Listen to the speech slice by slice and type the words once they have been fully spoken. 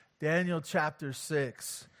Daniel chapter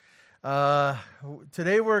 6.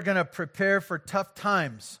 Today we're going to prepare for tough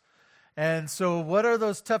times. And so what are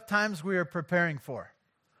those tough times we are preparing for?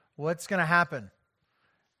 What's going to happen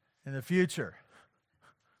in the future?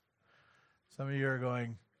 Some of you are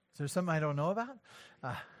going, is there something I don't know about?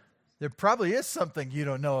 There probably is something you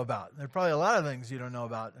don't know about. There are probably a lot of things you don't know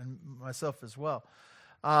about, and myself as well.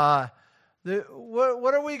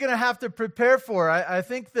 What are we going to have to prepare for? I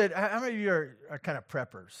think that, how many of you are kind of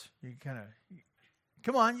preppers?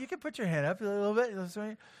 Come on, you can put your hand up a little bit.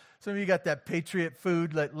 Some of you got that Patriot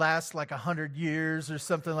food that lasts like 100 years or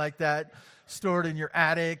something like that, stored in your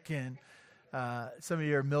attic. And some of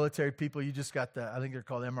you are military people. You just got I think they're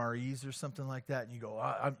called MREs or something like that. And you go,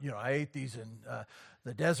 I ate these in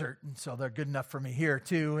the desert, and so they're good enough for me here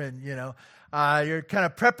too. And you're kind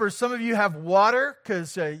of preppers. Some of you have water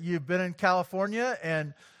because you've been in California,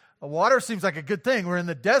 and water seems like a good thing. We're in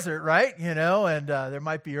the desert, right? And there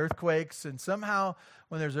might be earthquakes, and somehow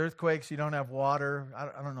when there's earthquakes, you don't have water.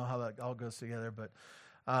 I don't know how that all goes together, but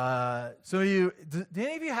some of you, do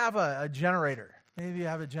any of you have a generator? Any of you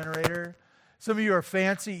have a generator? Some of you are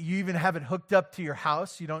fancy. You even have it hooked up to your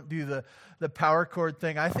house. You don't do the power cord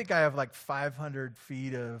thing. I think I have like 500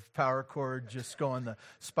 feet of power cord just going the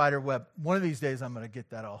spider web. One of these days, I'm going to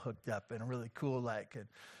get that all hooked up and really cool and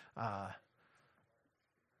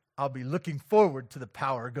I'll be looking forward to the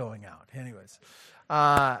power going out. Anyways,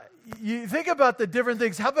 you think about the different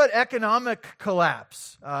things. How about economic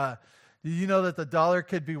collapse? Do you know that the dollar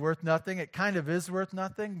could be worth nothing? It kind of is worth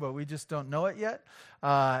nothing, but we just don't know it yet.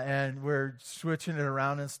 And we're switching it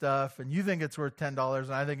around and stuff. And you think it's worth $10,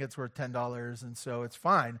 and I think it's worth $10, and so it's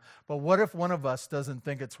fine. But what if one of us doesn't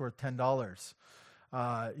think it's worth $10?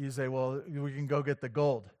 You say, well, we can go get the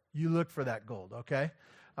gold. You look for that gold, okay?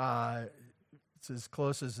 It's as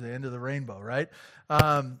close as the end of the rainbow, right?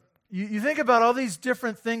 You think about all these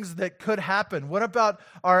different things that could happen. What about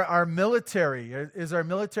our military? Is our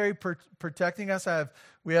military protecting us?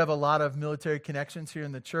 We have a lot of military connections here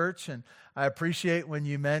in the church, and I appreciate when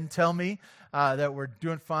you men tell me that we're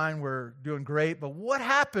doing fine, we're doing great. But what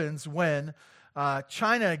happens when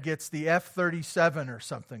China gets the F-37 or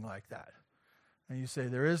something like that? And you say,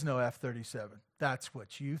 there is no F-37. That's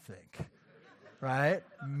what you think, right?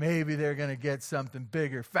 Maybe they're going to get something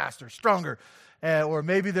bigger, faster, stronger. Or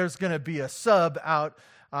maybe there's going to be a sub out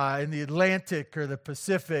in the Atlantic or the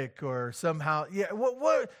Pacific or somehow. Yeah,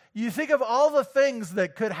 what you think of all the things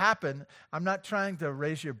that could happen. I'm not trying to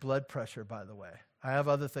raise your blood pressure, by the way. I have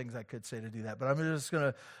other things I could say to do that, but I'm just going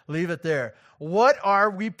to leave it there. What are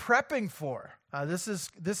we prepping for? This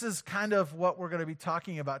is kind of what we're going to be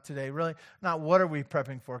talking about today. Really, not what are we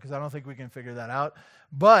prepping for, because I don't think we can figure that out.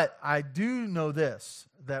 But I do know this,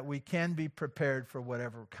 that we can be prepared for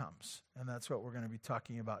whatever comes. And that's what we're going to be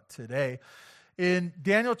talking about today. In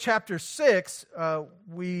Daniel chapter 6,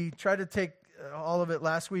 we tried to take all of it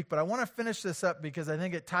last week, but I want to finish this up because I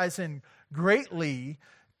think it ties in greatly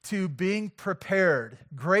to being prepared.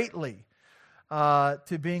 Greatly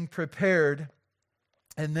to being prepared.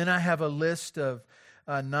 And then I have a list of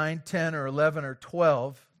 9, 10, or 11, or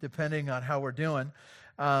 12, depending on how we're doing,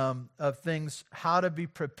 of things, how to be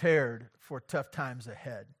prepared for tough times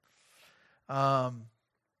ahead.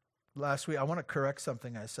 Last week, I want to correct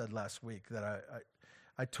something I said last week, that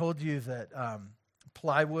I told you that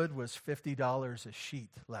plywood was $50 a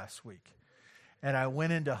sheet last week. And I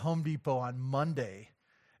went into Home Depot on Monday,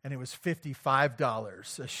 and it was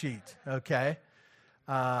 $55 a sheet, okay?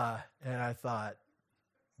 And I thought,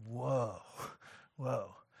 whoa.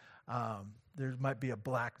 There might be a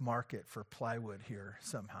black market for plywood here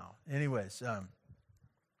somehow. Anyways,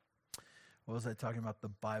 what was I talking about? The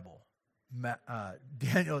Bible.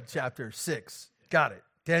 Daniel chapter 6. Got it.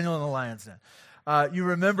 Daniel in the lion's den. You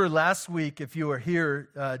remember last week, if you were here,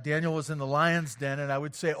 Daniel was in the lion's den, and I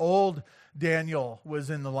would say old Daniel was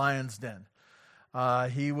in the lion's den.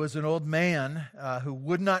 He was an old man who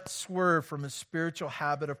would not swerve from his spiritual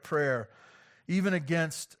habit of prayer, even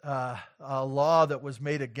against a law that was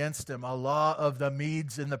made against him, a law of the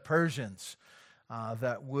Medes and the Persians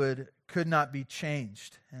that could not be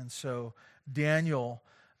changed. And so Daniel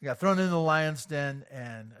got thrown into the lion's den,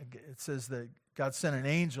 and it says that God sent an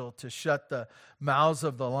angel to shut the mouths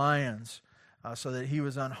of the lions so that he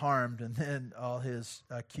was unharmed. And then all his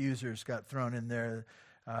accusers got thrown in there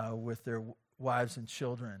with their wives and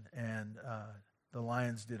children, and the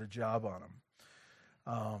lions did a job on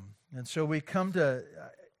them. And so we come to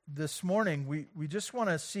this morning, we just want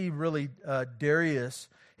to see really Darius,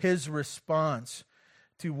 his response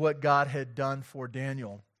to what God had done for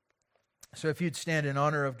Daniel. So if you'd stand in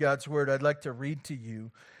honor of God's word, I'd like to read to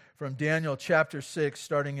you from Daniel chapter 6,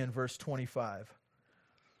 starting in verse 25.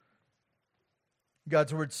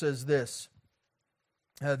 God's word says this,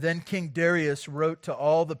 Then King Darius wrote to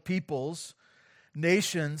all the peoples,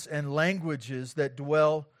 nations, and languages that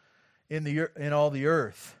dwell in all the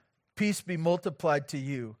earth. Peace be multiplied to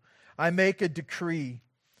you. I make a decree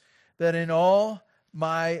that in all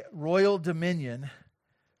my royal dominion,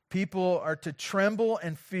 people are to tremble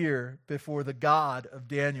and fear before the God of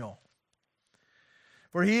Daniel.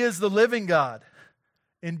 For he is the living God,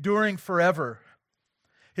 enduring forever.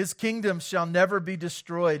 His kingdom shall never be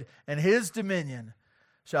destroyed, and his dominion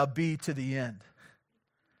shall be to the end.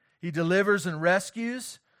 He delivers and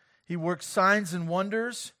rescues. He works signs and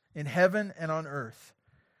wonders in heaven and on earth.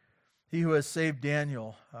 He who has saved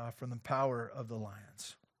Daniel from the power of the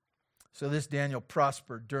lions. So this Daniel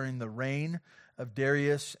prospered during the reign of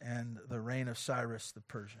Darius and the reign of Cyrus the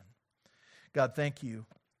Persian. God, thank you.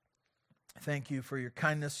 Thank you for your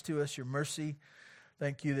kindness to us, your mercy.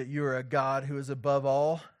 Thank you that you are a God who is above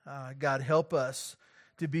all. God, help us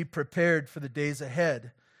to be prepared for the days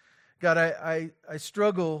ahead. God, I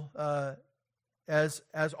struggle, as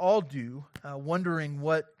all do, wondering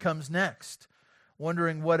what comes next,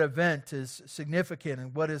 wondering what event is significant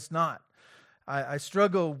and what is not. I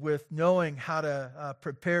struggle with knowing how to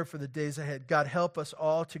prepare for the days ahead. God, help us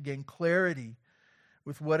all to gain clarity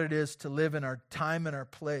with what it is to live in our time and our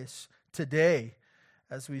place today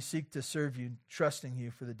as we seek to serve you, trusting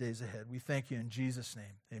you for the days ahead. We thank you in Jesus'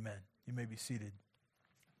 name. Amen. You may be seated.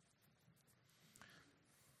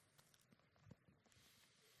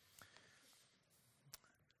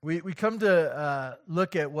 We come to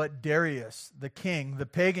look at what Darius, the king, the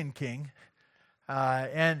pagan king,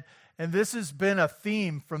 and this has been a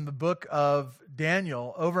theme from the book of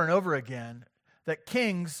Daniel over and over again, that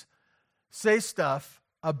kings say stuff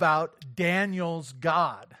about Daniel's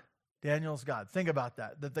God. Daniel's God. Think about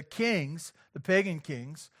that. That the kings, the pagan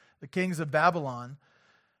kings, the kings of Babylon,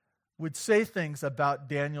 would say things about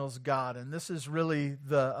Daniel's God. And this is really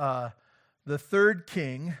the third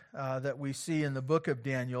king that we see in the book of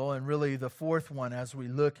Daniel, and really the fourth one as we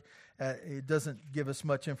look at, it doesn't give us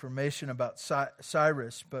much information about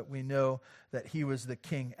Cyrus, but we know that he was the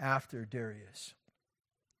king after Darius.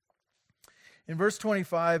 In verse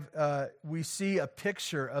 25, we see a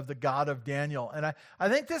picture of the God of Daniel. And I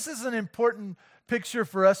think this is an important picture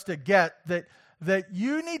for us to get, that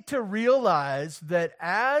you need to realize that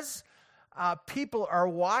as people are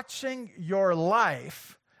watching your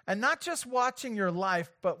life, and not just watching your life,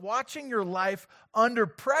 but watching your life under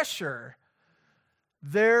pressure,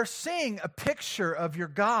 they're seeing a picture of your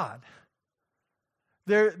God.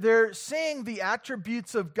 They're seeing the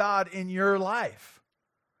attributes of God in your life.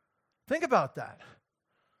 Think about that.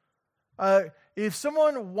 If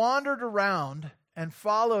someone wandered around and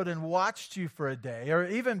followed and watched you for a day, or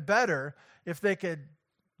even better, if they could,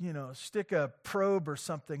 stick a probe or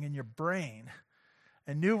something in your brain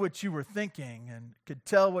and knew what you were thinking and could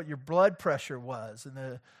tell what your blood pressure was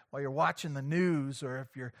while you're watching the news, or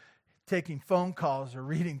if you're taking phone calls or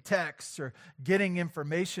reading texts or getting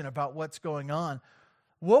information about what's going on,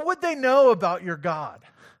 what would they know about your God?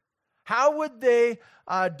 How would they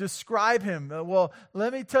describe him? Well,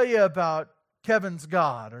 let me tell you about Kevin's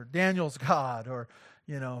God, or Daniel's God, or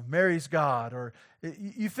Mary's God. Or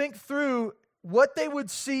you think through what they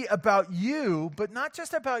would see about you, but not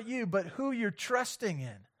just about you, but who you're trusting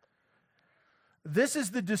in. This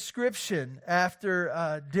is the description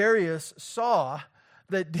after Darius saw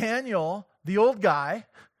that Daniel, the old guy,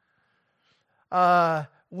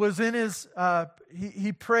 was in his,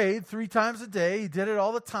 he prayed 3 times a day. He did it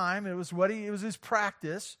all the time. It was his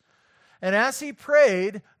practice. And as he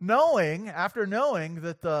prayed, after knowing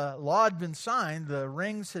that the law had been signed, the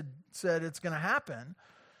rings had said it's going to happen,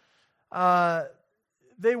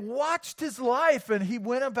 they watched his life, and he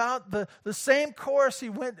went about the same course. He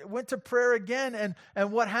went to prayer again,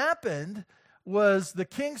 and what happened was the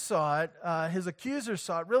king saw it, his accusers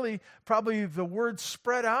saw it. Really, probably the word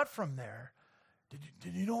spread out from there.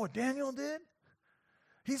 Did you know what Daniel did?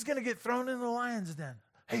 He's going to get thrown in the lion's den.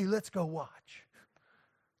 Hey, let's go watch.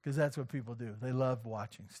 Because that's what people do. They love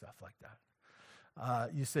watching stuff like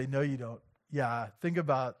that. You say, no, you don't. Yeah, think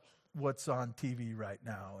about what's on TV right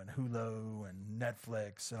now, and Hulu and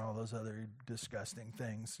Netflix and all those other disgusting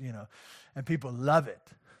things, and people love it.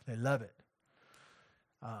 They love it.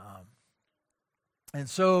 And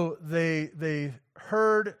so they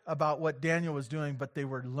heard about what Daniel was doing, but they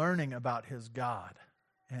were learning about his God.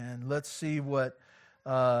 And let's see what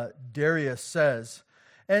Darius says.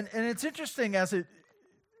 And it's interesting,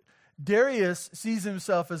 Darius sees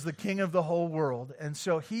himself as the king of the whole world, and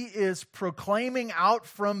so he is proclaiming out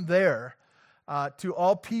from there to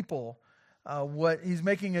all people what he's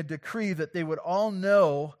making a decree that they would all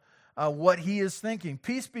know what he is thinking.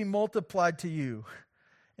 Peace be multiplied to you.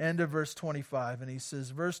 End of verse 25. And he says,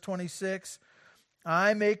 verse 26,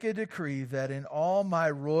 I make a decree that in all my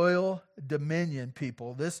royal dominion,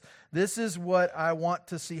 people, this is what I want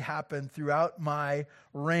to see happen throughout my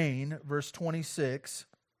reign. Verse 26,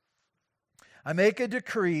 I make a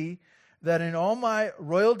decree that in all my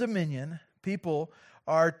royal dominion, people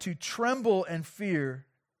are to tremble and fear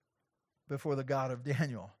before the God of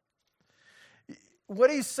Daniel.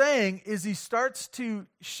 What he's saying is he starts to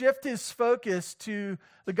shift his focus to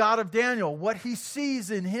the God of Daniel, what he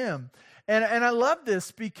sees in him. And I love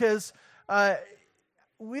this because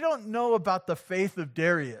we don't know about the faith of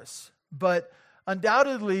Darius, but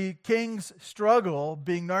undoubtedly kings struggle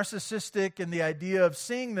being narcissistic and the idea of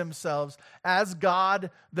seeing themselves as God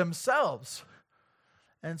themselves.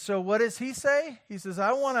 And so what does he say? He says,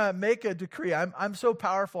 I want to make a decree. I'm so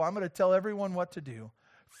powerful, I'm going to tell everyone what to do.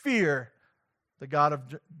 Fear the God of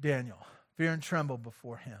Daniel. Fear and tremble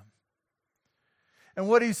before him. And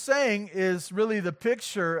what he's saying is really the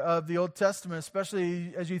picture of the Old Testament,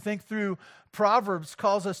 especially as you think through Proverbs,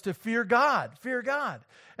 calls us to fear God. Fear God.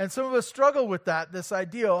 And some of us struggle with that, this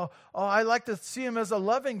idea, I like to see him as a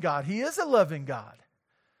loving God. He is a loving God.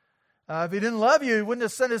 If he didn't love you, he wouldn't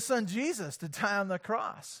have sent his son Jesus to die on the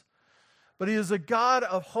cross. But he is a God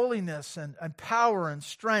of holiness and power and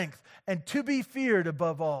strength, and to be feared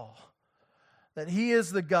above all. That he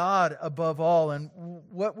is the God above all. And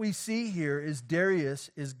what we see here is Darius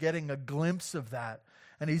is getting a glimpse of that.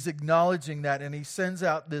 And he's acknowledging that. And he sends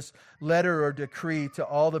out this letter or decree to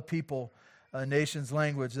all the people, nations,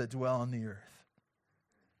 language that dwell on the earth.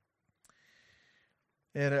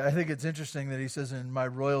 And I think it's interesting that he says, in my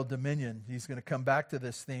royal dominion, he's going to come back to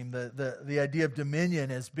this theme. The idea of dominion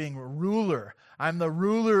as being a ruler. I'm the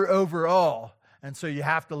ruler over all. And so you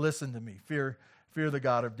have to listen to me. Fear the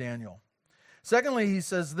God of Daniel. Secondly, he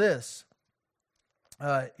says this.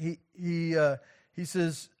 He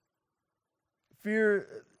says, fear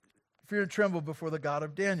and tremble before the God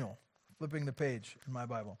of Daniel. Flipping the page in my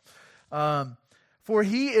Bible. For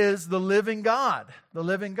he is the living God. The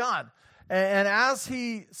living God. And as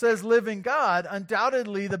he says living God,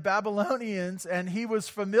 undoubtedly the Babylonians, and he was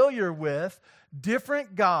familiar with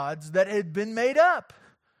different gods that had been made up.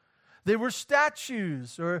 They were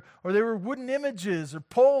statues or they were wooden images or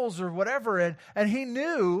poles or whatever. And he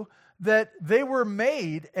knew that they were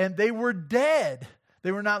made and they were dead.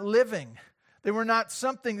 They were not living. They were not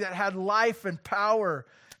something that had life and power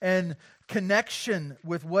and connection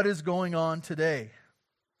with what is going on today.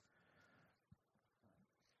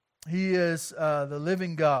 He is the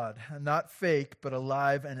living God, not fake, but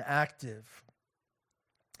alive and active.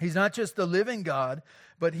 He's not just the living God,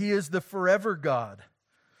 but he is the forever God.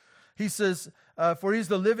 He says, for he's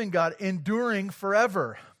the living God, enduring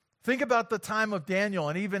forever. Think about the time of Daniel,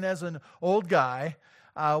 and even as an old guy,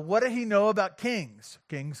 what did he know about kings?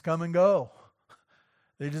 Kings come and go.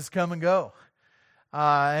 They just come and go.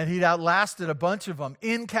 And he'd outlasted a bunch of them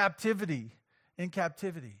in captivity. In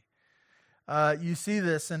captivity. You see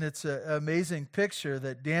this, and it's an amazing picture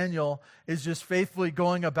that Daniel is just faithfully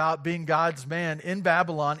going about being God's man in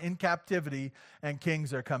Babylon, in captivity, and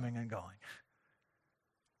kings are coming and going.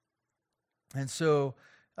 And so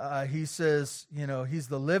he says, he's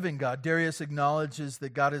the living God. Darius acknowledges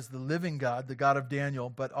that God is the living God, the God of Daniel,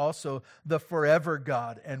 but also the forever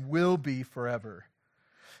God and will be forever.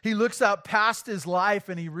 He looks out past his life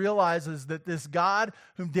and he realizes that this God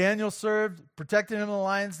whom Daniel served, protected him in the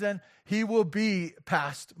lion's den, he will be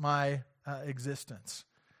past my existence.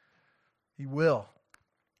 He will.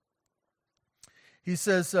 He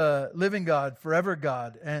says, living God, forever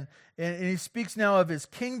God. And he speaks now of his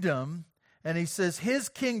kingdom. And he says, his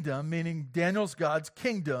kingdom, meaning Daniel's God's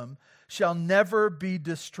kingdom, shall never be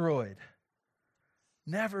destroyed.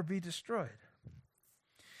 Never be destroyed.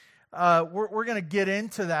 We're going to get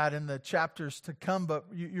into that in the chapters to come, but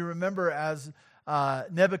you remember as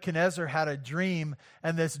Nebuchadnezzar had a dream,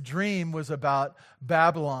 and this dream was about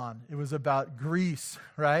Babylon. It was about Greece,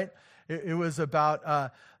 right? It was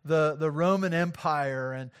about the Roman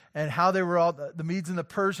Empire and how they were all, the Medes and the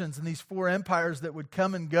Persians and these four empires that would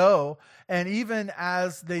come and go. And even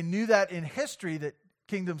as they knew that in history that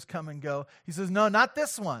kingdoms come and go, he says, no, not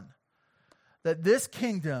this one. That this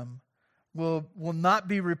kingdom will not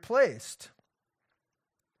be replaced.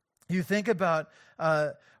 You think about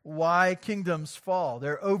why kingdoms fall.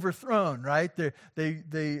 They're overthrown, right? They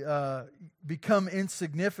become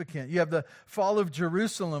insignificant. You have the fall of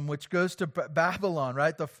Jerusalem, which goes to Babylon,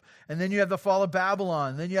 right? And then you have the fall of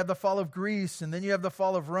Babylon. Then you have the fall of Greece. And then you have the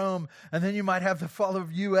fall of Rome. And then you might have the fall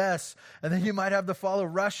of U.S. And then you might have the fall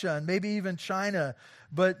of Russia and maybe even China.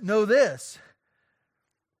 But know this,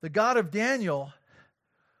 The God of Daniel,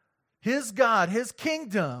 his God, his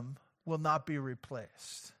kingdom will not be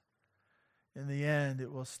replaced. In the end,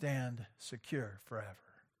 it will stand secure forever.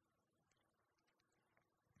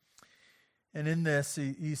 And in this,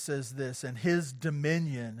 he says this, and his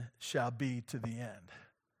dominion shall be to the end.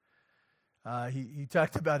 He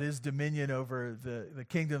talked about his dominion over the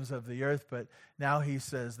kingdoms of the earth, but now he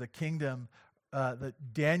says the kingdom,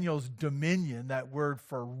 Daniel's dominion, that word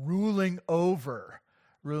for ruling over,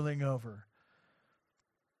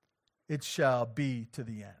 it shall be to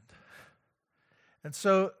the end. And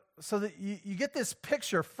so that you get this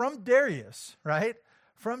picture from Darius, right?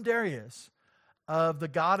 From Darius, of the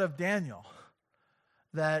God of Daniel,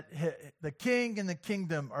 that the king and the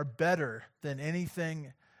kingdom are better than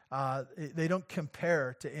anything. They don't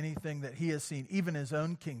compare to anything that he has seen, even his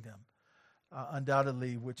own kingdom,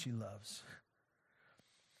 undoubtedly, which he loves.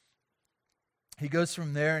 He goes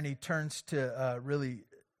from there and he turns to really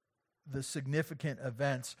the significant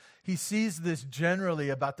events. He sees this generally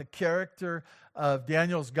about the character of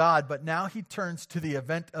Daniel's God, but now he turns to the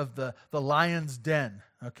event of the lion's den,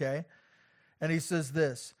 okay? And he says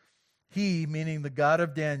this, he, meaning the God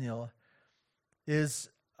of Daniel, is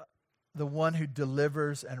the one who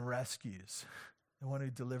delivers and rescues. The one who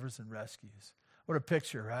delivers and rescues. What a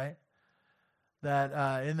picture, right?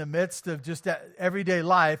 That in the midst of just everyday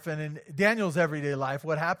life, and in Daniel's everyday life,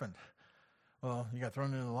 what happened? Well, you got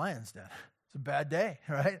thrown into the lion's den. It's a bad day,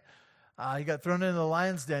 right? He got thrown into the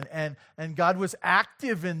lion's den, and God was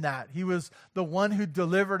active in that. He was the one who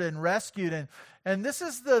delivered and rescued. And this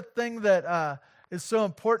is the thing that is so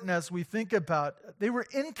important as we think about. They were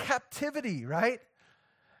in captivity, right?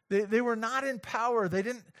 They were not in power. They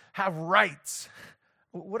didn't have rights.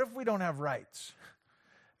 What if we don't have rights?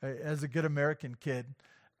 As a good American kid,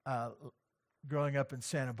 growing up in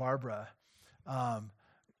Santa Barbara, in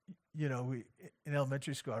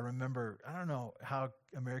elementary school, I remember, I don't know how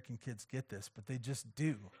American kids get this, but they just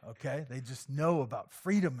do, okay? They just know about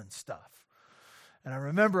freedom and stuff. And I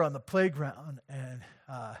remember on the playground, and,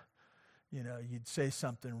 you'd say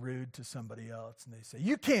something rude to somebody else, and they say,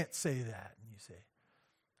 you can't say that. And you say,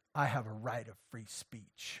 I have a right of free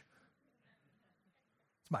speech.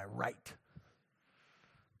 It's my right.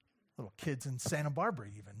 Little kids in Santa Barbara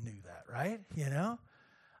even knew that, right?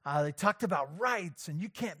 They talked about rights, and you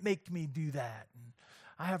can't make me do that. And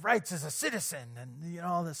I have rights as a citizen, and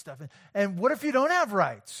all this stuff. And what if you don't have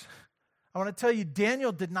rights? I want to tell you,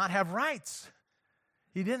 Daniel did not have rights.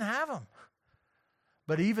 He didn't have them.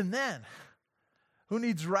 But even then, who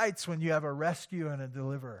needs rights when you have a rescue and a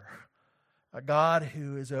deliverer? A God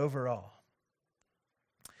who is over all.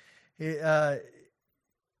 He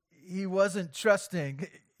wasn't trusting,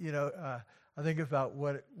 I think about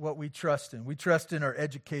what we trust in. We trust in our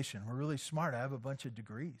education. We're really smart. I have a bunch of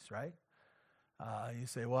degrees, right? You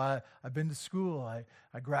say, well, I've been to school.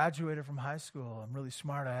 I graduated from high school. I'm really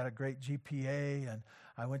smart. I had a great GPA, and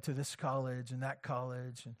I went to this college and that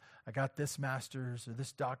college, and I got this master's or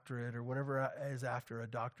this doctorate or whatever is after a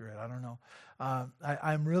doctorate. I don't know.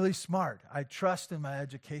 I'm really smart. I trust in my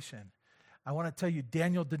education. I want to tell you,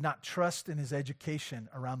 Daniel did not trust in his education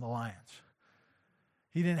around the lions.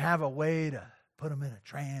 He didn't have a way to put him in a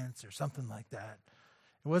trance or something like that.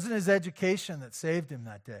 It wasn't his education that saved him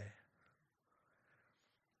that day.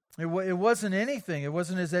 It wasn't anything. It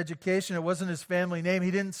wasn't his education. It wasn't his family name.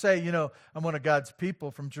 He didn't say, I'm one of God's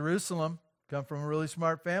people from Jerusalem, come from a really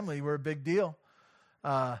smart family. We're a big deal.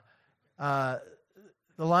 The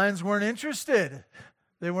lions weren't interested.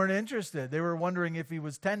 They weren't interested. They were wondering if he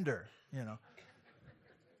was tender,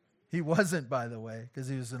 He wasn't, by the way, because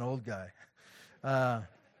he was an old guy.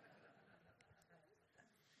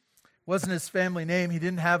 Wasn't his family name. He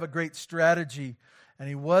didn't have a great strategy, and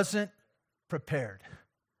he wasn't prepared.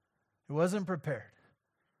 He wasn't prepared.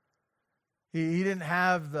 He didn't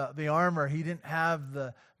have the armor. He didn't have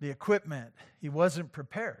the equipment. He wasn't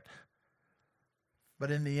prepared.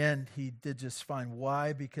 But in the end, he did just fine.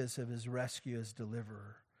 Why? Because of his rescue as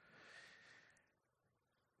deliverer.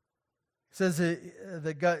 It says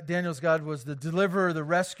that Daniel's God was the deliverer, the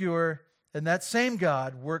rescuer, and that same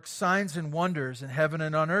God works signs and wonders in heaven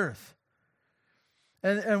and on earth.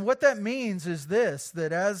 And what that means is this,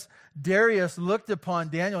 that as Darius looked upon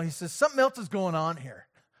Daniel, he says, something else is going on here.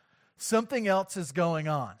 Something else is going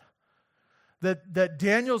on. That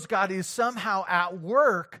Daniel's God is somehow at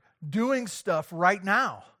work doing stuff right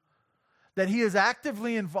now. That he is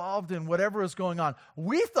actively involved in whatever is going on.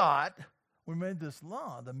 We thought, we made this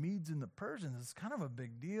law, the Medes and the Persians, it's kind of a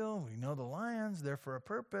big deal. We know the lions, they're for a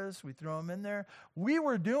purpose. We throw them in there. We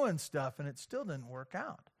were doing stuff, and it still didn't work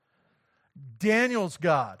out. Daniel's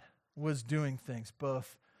God was doing things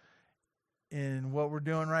both in what we're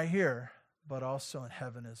doing right here, but also in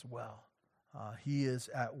heaven as well. He is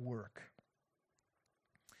at work.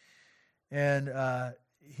 And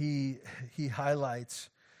he highlights,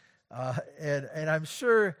 and I'm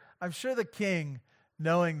sure the king,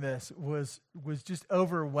 knowing this, was just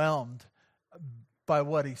overwhelmed by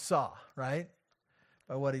what he saw, right?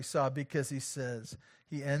 By what he saw, because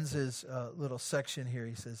he ends his little section here.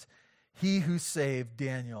 He says, "He who saved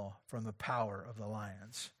Daniel from the power of the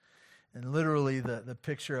lions." And literally the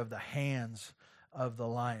picture of the hands of the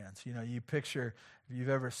lions. You know, you picture, if you've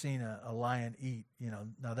ever seen a lion eat,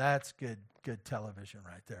 now that's good television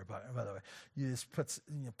right there, by the way. You just puts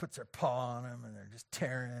their paw on them and they're just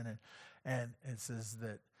tearing, and it says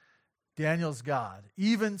that Daniel's God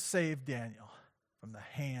even saved Daniel from the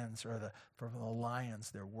hands from the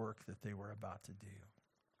lions, their work that they were about to do.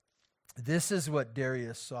 This is what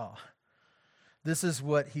Darius saw. This is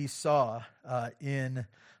what he saw in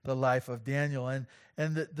the life of Daniel. And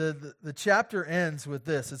the chapter ends with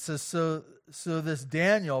this. It says, so this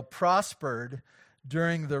Daniel prospered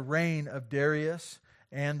during the reign of Darius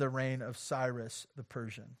and the reign of Cyrus the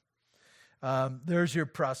Persian. There's your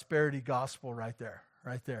prosperity gospel right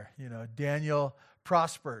there. Daniel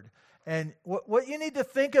prospered. And what you need to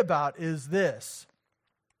think about is this.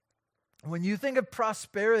 When you think of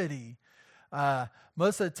prosperity,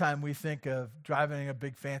 most of the time we think of driving a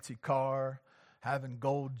big fancy car, having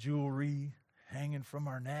gold jewelry hanging from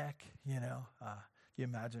our neck. You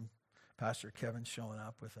imagine Pastor Kevin showing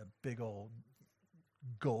up with a big old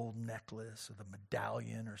gold necklace with a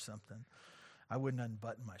medallion or something. I wouldn't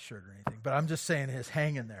unbutton my shirt or anything, but I'm just saying his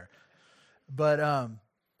hanging there. But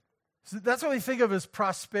so that's what we think of as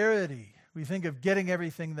prosperity. We think of getting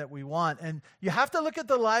everything that we want. And you have to look at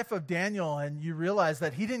the life of Daniel and you realize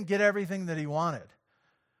that he didn't get everything that he wanted.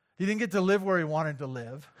 He didn't get to live where he wanted to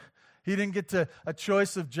live. He didn't get to a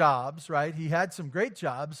choice of jobs, right? He had some great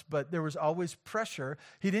jobs, but there was always pressure.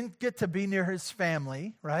 He didn't get to be near his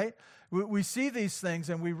family, right? We see these things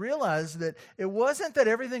and we realize that it wasn't that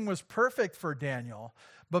everything was perfect for Daniel,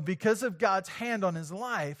 but because of God's hand on his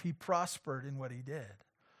life, he prospered in what he did.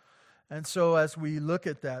 And so as we look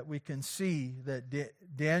at that, we can see that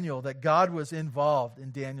that God was involved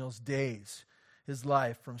in Daniel's days, his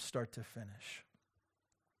life from start to finish.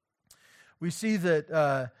 We see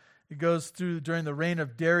that it goes through during the reign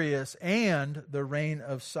of Darius and the reign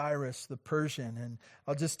of Cyrus the Persian. And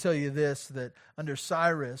I'll just tell you this, that under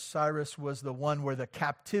Cyrus was the one where the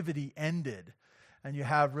captivity ended. And you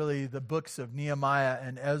have really the books of Nehemiah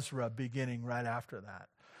and Ezra beginning right after that.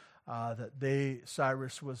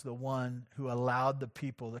 Cyrus was the one who allowed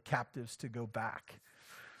the captives, to go back.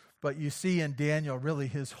 But you see in Daniel, really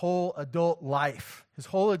his whole adult life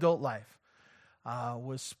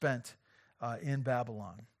was spent in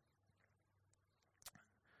Babylon.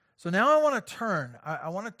 So now I want to turn. I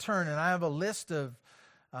want to turn, and I have a list of,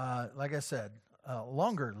 like I said, a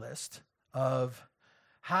longer list of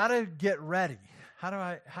how to get ready. How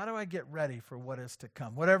do I get ready for what is to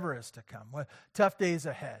come, whatever is to come, tough days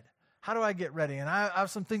ahead? How do I get ready? And I have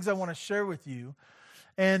some things I want to share with you.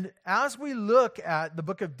 And as we look at the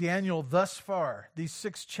book of Daniel thus far, these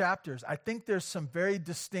 6 chapters, I think there's some very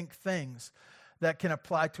distinct things that can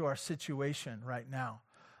apply to our situation right now.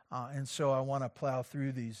 And so I want to plow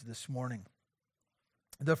through these this morning.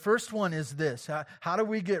 The first one is this. How do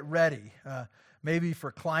we get ready? Maybe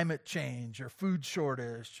for climate change or food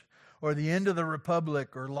shortage, or the end of the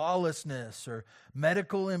republic, or lawlessness, or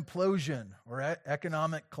medical implosion, or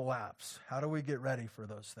economic collapse. How do we get ready for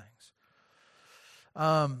those things?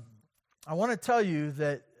 I want to tell you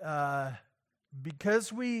that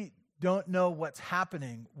because we don't know what's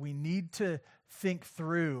happening, we need to think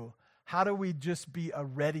through, how do we just be a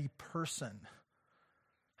ready person?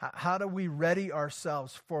 How do we ready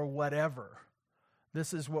ourselves for whatever?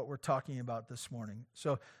 This is what we're talking about this morning.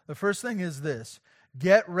 So the first thing is this.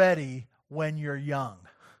 Get ready when you're young.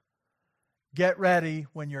 Get ready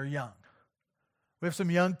when you're young. We have some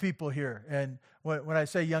young people here. And when I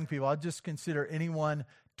say young people, I'll just consider anyone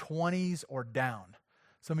 20s or down.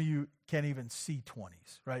 Some of you can't even see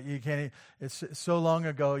 20s, right? You can't. It's so long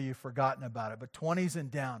ago you've forgotten about it. But 20s and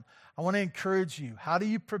down, I want to encourage you. How do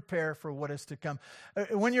you prepare for what is to come?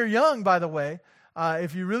 When you're young, by the way,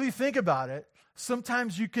 if you really think about it,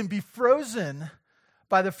 sometimes you can be frozen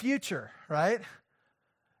by the future, right?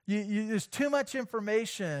 There's too much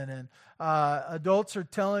information, and adults are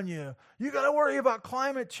telling you, you got to worry about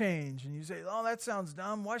climate change. And you say, oh, that sounds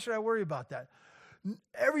dumb. Why should I worry about that?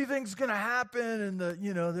 Everything's going to happen,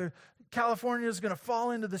 and California's going to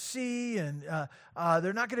fall into the sea, and there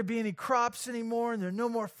are not going to be any crops anymore, and there's no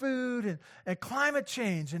more food, and climate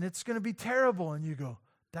change, and it's going to be terrible. And you go,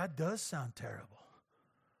 that does sound terrible.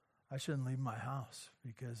 I shouldn't leave my house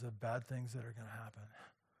because of bad things that are going to happen.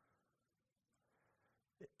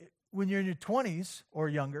 When you're in your 20s or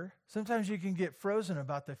younger, sometimes you can get frozen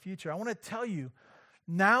about the future. I want to tell you,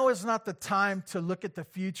 now is not the time to look at the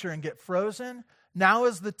future and get frozen. Now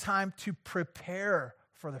is the time to prepare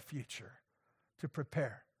for the future, to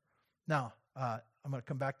prepare. Now, I'm going to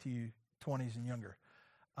come back to you 20s and younger.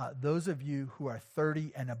 Those of you who are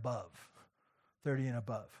 30 and above,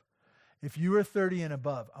 if you are 30 and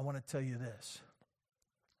above, I want to tell you this.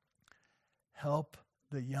 Help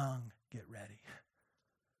the young get ready.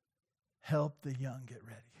 Help the young get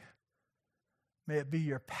ready. May it be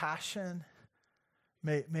your passion.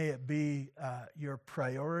 May it be your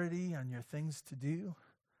priority on your things to do.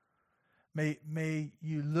 May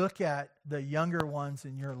you look at the younger ones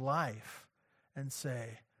in your life and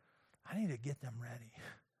say, I need to get them ready.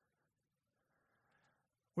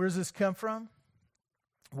 Where does this come from?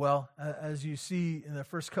 Well, as you see in the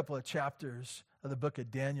first couple of chapters of the book of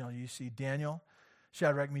Daniel, you see Daniel,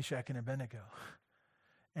 Shadrach, Meshach, and Abednego.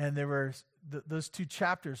 And there were, those two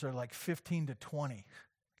chapters are like 15 to 20,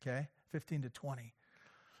 okay? 15 to 20.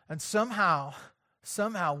 And somehow,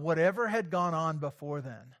 whatever had gone on before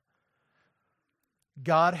then,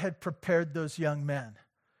 God had prepared those young men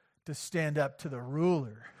to stand up to the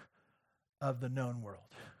ruler of the known world.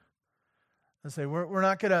 And say, we're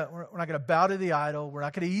not gonna bow to the idol. We're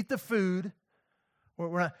not gonna eat the food.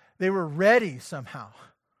 They were ready somehow.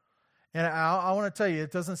 And I want to tell you,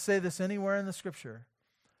 it doesn't say this anywhere in the Scripture,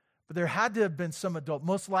 but there had to have been some adult,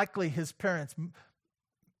 most likely his parents,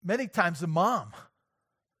 many times the mom,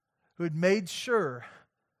 who had made sure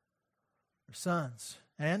their sons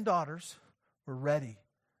and daughters were ready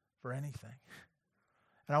for anything.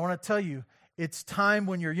 And I want to tell you, it's time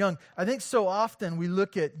when you're young. I think so often we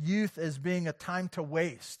look at youth as being a time to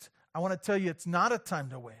waste. I want to tell you, it's not a time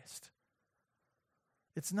to waste.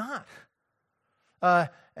 It's not.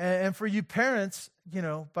 And for you parents,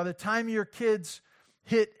 by the time your kids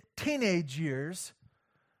hit teenage years,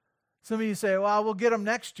 some of you say, well, we'll get them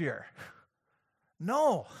next year.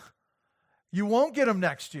 No, you won't get them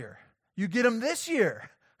next year. You get them this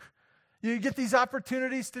year. You get these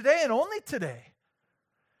opportunities today and only today.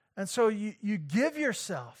 And so you give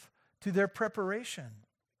yourself to their preparation.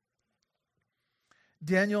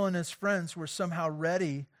 Daniel and his friends were somehow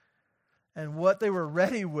ready, and what they were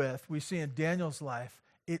ready with, we see in Daniel's life,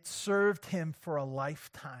 it served him for a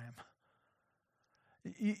lifetime.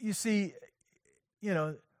 You see,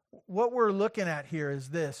 what we're looking at here is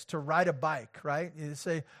this, to ride a bike, right? You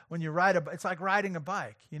say, when you ride it's like riding a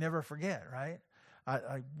bike. You never forget, right?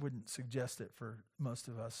 I wouldn't suggest it for most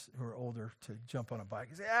of us who are older to jump on a bike.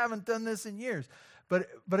 You say, I haven't done this in years. But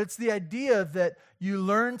it's the idea that you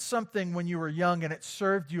learned something when you were young and it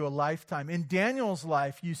served you a lifetime. In Daniel's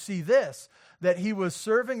life, you see this, that he was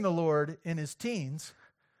serving the Lord in his teens.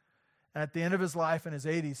 And at the end of his life, in his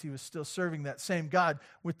 80s, he was still serving that same God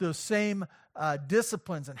with those same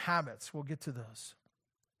disciplines and habits. We'll get to those.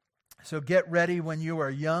 So get ready when you are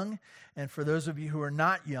young. And for those of you who are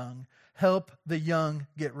not young, help the young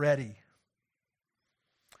get ready.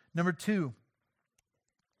 Number 2,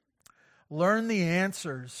 learn the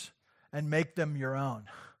answers and make them your own.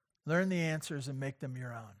 Learn the answers and make them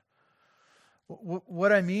your own.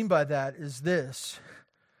 What I mean by that is this.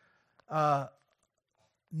 Know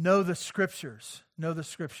the Scriptures. Know the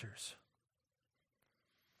Scriptures.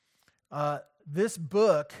 This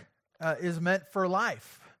book is meant for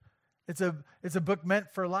life. It's a book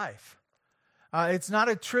meant for life. It's not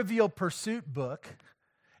a Trivial Pursuit book.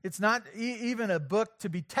 It's not even a book to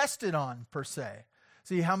be tested on, per se.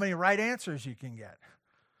 See how many right answers you can get.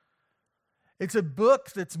 It's a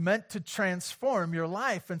book that's meant to transform your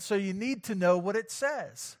life, and so you need to know what it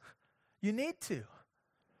says. You need to.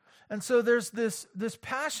 And so there's this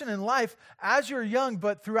passion in life as you're young,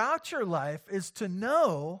 but throughout your life, is to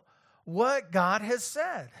know what God has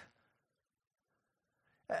said.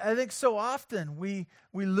 I think so often we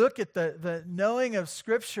look at the knowing of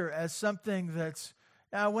Scripture as something that's,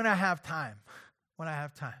 when I have time. When I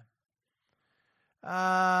have time.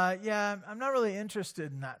 I'm not really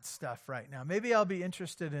interested in that stuff right now. Maybe I'll be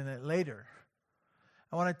interested in it later.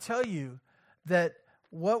 I want to tell you that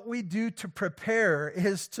what we do to prepare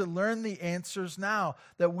is to learn the answers now,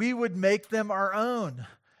 that we would make them our own.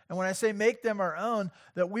 And when I say make them our own,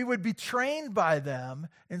 that we would be trained by them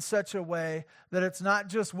in such a way that it's not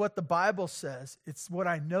just what the Bible says, it's what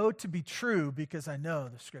I know to be true because I know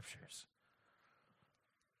the Scriptures.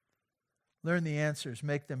 Learn the answers,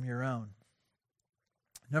 make them your own.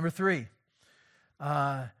 Number 3,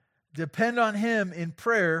 depend on Him in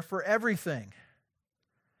prayer for everything.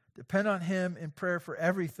 Depend on him in prayer for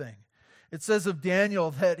everything. It says of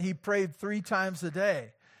Daniel that he prayed 3 times a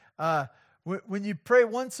day. When you pray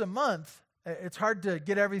once a month, it's hard to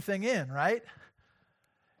get everything in, right?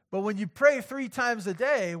 But when you pray 3 times a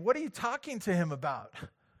day, what are you talking to him about?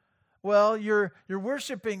 Well, you're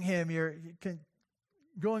worshiping him. You're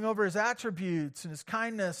going over his attributes and his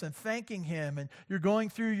kindness and thanking him. And you're going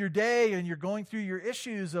through your day and you're going through your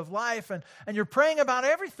issues of life. And you're praying about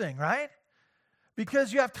everything, right?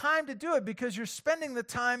 Because you have time to do it, because you're spending the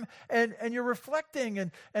time and you're reflecting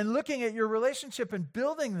and looking at your relationship and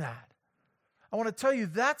building that. I want to tell you,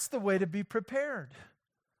 that's the way to be prepared.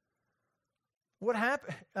 What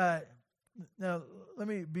happened? Now, let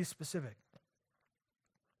me be specific.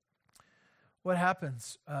 What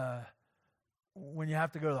happens when you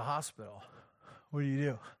have to go to the hospital? What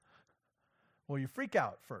do? Well, you freak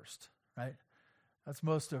out first, right? That's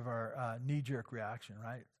most of our knee-jerk reaction,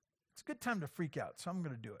 right? It's a good time to freak out, so I'm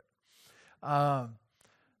going to do it.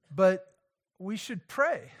 But we should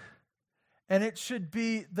pray, and it should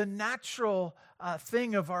be the natural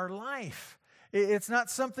thing of our life. It's not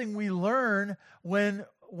something we learn when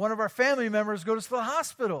one of our family members goes to the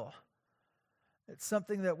hospital. It's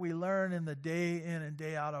something that we learn in the day in and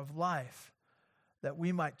day out of life, that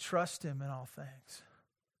we might trust him in all things.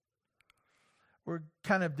 We're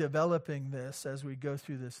kind of developing this as we go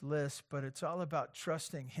through this list, but it's all about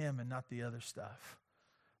trusting him and not the other stuff.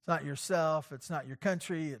 It's not yourself, it's not your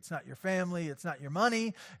country, it's not your family, it's not your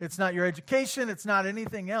money, it's not your education, it's not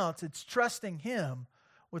anything else. It's trusting him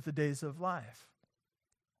with the days of life,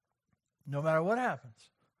 no matter what happens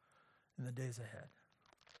in the days ahead.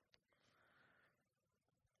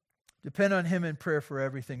 Depend on him in prayer for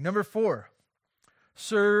everything. Number 4,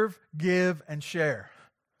 serve, give, and share.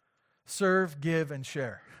 Serve, give, and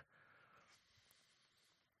share.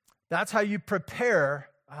 That's how you prepare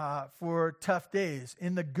for tough days.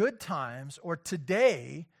 In the good times, or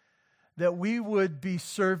today, that we would be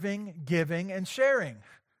serving, giving, and sharing.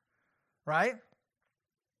 Right?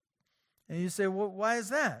 And you say, well, why is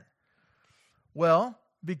that? Well,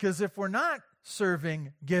 because if we're not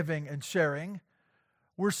serving, giving, and sharing,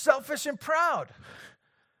 we're selfish and proud.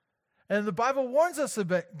 And the Bible warns us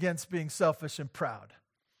against being selfish and proud.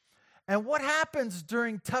 And what happens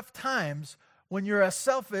during tough times when you're a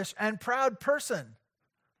selfish and proud person?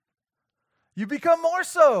 You become more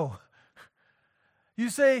so. You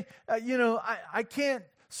say, I can't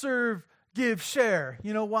serve, give, share.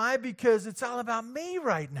 You know why? Because it's all about me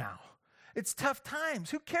right now. It's tough times.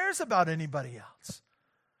 Who cares about anybody else?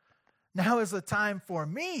 Now is the time for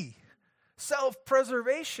me.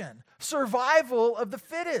 Self-preservation. Survival of the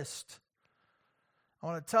fittest. I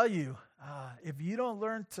want to tell you, if you don't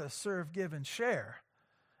learn to serve, give, and share,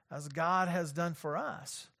 as God has done for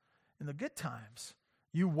us in the good times,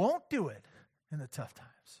 you won't do it in the tough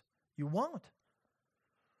times. You won't.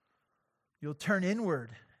 You'll turn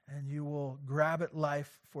inward and you will grab at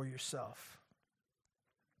life for yourself.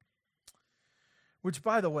 Which,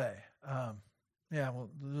 by the way,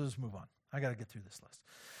 we'll just move on. I got to get through this list.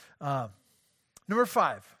 Number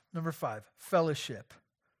five, fellowship.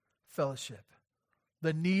 Fellowship.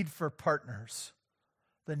 The need for partners.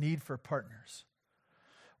 The need for partners.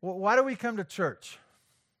 Well, why do we come to church?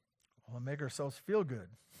 Well, to make ourselves feel good.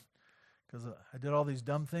 Because I did all these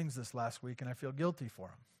dumb things this last week and I feel guilty for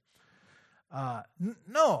them.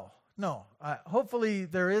 No. Hopefully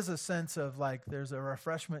there is a sense of there's a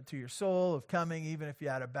refreshment to your soul of coming, even if you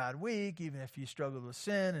had a bad week, even if you struggled with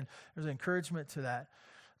sin, and there's encouragement to that.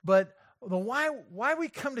 But the why we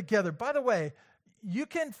come together, by the way, you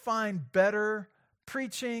can find better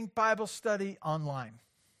preaching, Bible study online.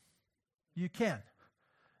 You can.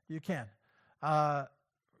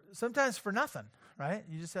 Sometimes for nothing, right?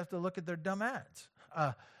 You just have to look at their dumb ads.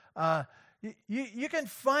 You can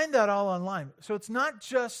find that all online. So it's not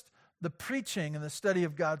just the preaching and the study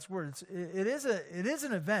of God's Word. It is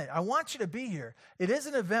an event. I want you to be here. It is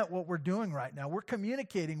an event, what we're doing right now. We're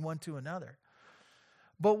communicating one to another.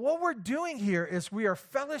 But what we're doing here is we are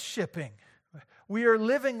fellowshipping. We are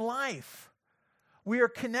living life. We are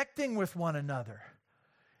connecting with one another.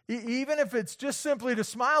 Even if it's just simply to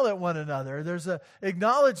smile at one another, there's an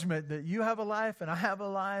acknowledgement that you have a life and I have a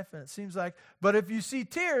life, and it seems like, but if you see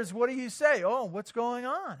tears, what do you say? Oh, what's going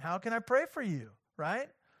on? How can I pray for you? Right?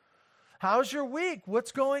 How's your week?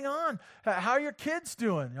 What's going on? How are your kids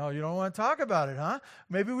doing? Oh, you don't want to talk about it, huh?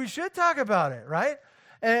 Maybe we should talk about it, right?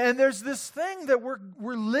 And there's this thing that we're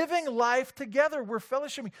living life together. We're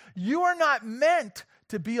fellowshipping. You are not meant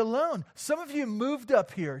to be alone. Some of you moved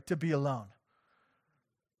up here to be alone.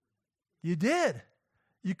 You did.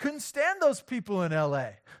 You couldn't stand those people in L.A.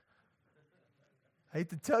 I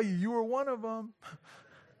hate to tell you, you were one of them.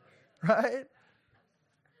 right?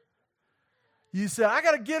 You said, I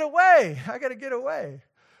got to get away. I got to get away.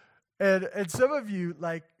 And some of you,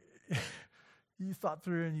 like, you thought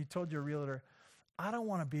through and you told your realtor, I don't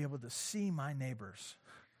want to be able to see my neighbors.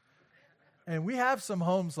 And we have some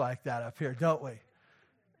homes like that up here, don't we?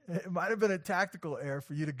 It might have been a tactical error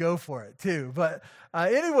for you to go for it too. But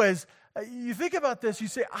anyways, you think about this, you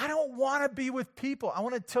say, I don't want to be with people. I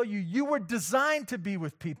want to tell you, you were designed to be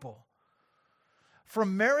with people.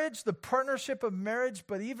 From marriage, the partnership of marriage,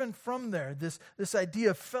 but even from there, this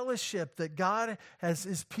idea of fellowship that God has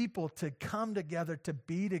his people to come together, to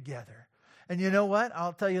be together. And you know what?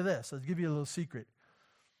 I'll tell you this. I'll give you a little secret.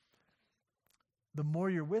 The more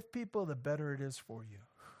you're with people, the better it is for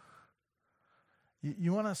you.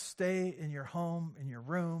 You want to stay in your home, in your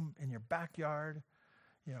room, in your backyard,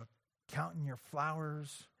 counting your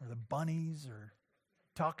flowers or the bunnies or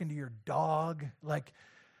talking to your dog. Like,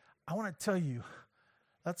 I want to tell you,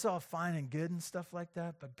 that's all fine and good and stuff like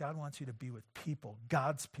that, but God wants you to be with people,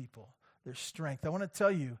 God's people, their strength. I want to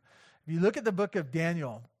tell you, if you look at the book of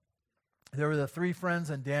Daniel, there were the three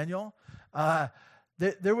friends in Daniel.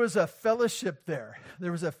 There was a fellowship there.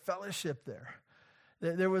 There was a fellowship there.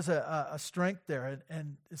 There was a strength there.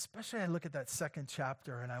 And especially I look at that second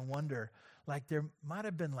chapter and I wonder, like there might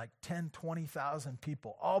have been like 10, 20,000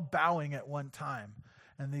 people all bowing at one time.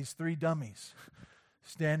 And these three dummies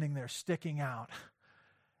standing there sticking out.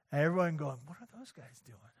 And everyone going, what are those guys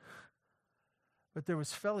doing? But there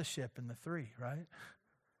was fellowship in the three, right?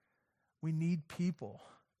 We need people.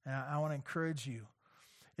 And I want to encourage you.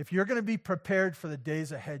 If you're going to be prepared for the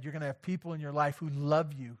days ahead, you're going to have people in your life who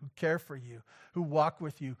love you, who care for you, who walk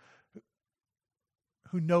with you,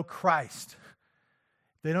 who know Christ.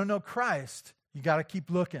 If they don't know Christ, you got to keep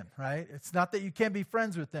looking, right? It's not that you can't be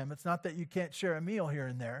friends with them. It's not that you can't share a meal here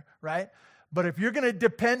and there, right? But if you're going to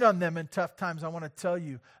depend on them in tough times, I want to tell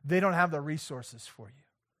you, they don't have the resources for you.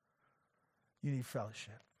 You need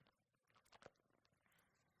fellowship.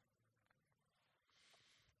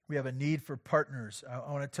 We have a need for partners.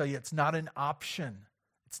 I want to tell you, it's not an option.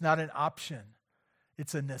 It's not an option.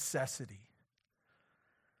 It's a necessity.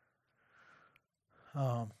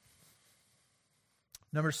 Number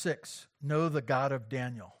 6, know the God of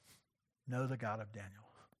Daniel. Know the God of Daniel.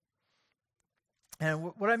 And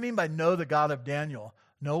what I mean by know the God of Daniel,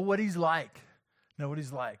 know what he's like. Know what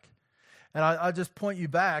he's like. And I'll just point you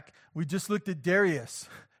back. We just looked at Darius,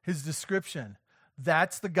 his description.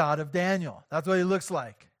 That's the God of Daniel. That's what he looks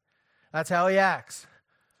like. That's how he acts.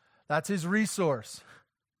 That's his resource.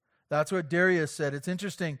 That's what Darius said. It's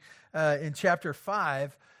interesting, in chapter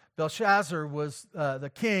 5, Belshazzar was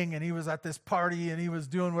the king, and he was at this party, and he was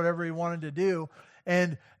doing whatever he wanted to do.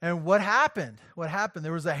 And what happened? What happened?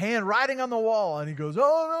 There was a hand writing on the wall, and he goes,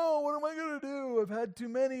 oh no, what am I going to do? I've had too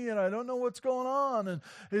many, and I don't know what's going on, and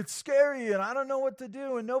it's scary, and I don't know what to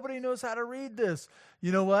do, and nobody knows how to read this.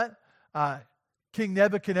 You know what? King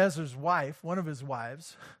Nebuchadnezzar's wife, one of his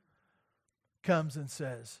wives, comes and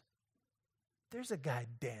says, there's a guy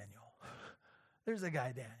Daniel. There's a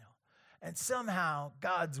guy Daniel. And somehow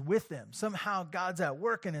God's with him. Somehow God's at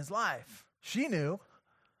work in his life. She knew.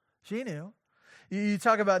 She knew. You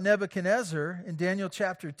talk about Nebuchadnezzar in Daniel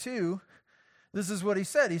chapter 2. This is what he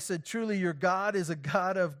said. He said, truly your God is a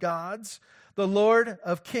God of gods, the Lord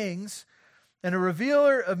of kings, and a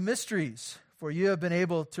revealer of mysteries. For you have been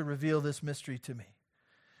able to reveal this mystery to me.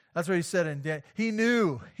 That's what he said in Daniel. He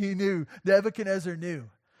knew. Nebuchadnezzar knew.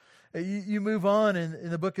 You move on in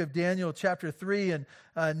the book of Daniel chapter 3,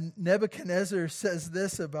 and Nebuchadnezzar says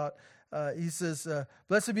this about, he says,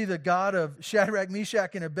 blessed be the God of Shadrach,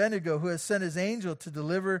 Meshach, and Abednego, who has sent his angel to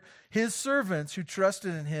deliver his servants who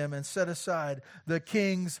trusted in him and set aside the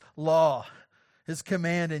king's law, his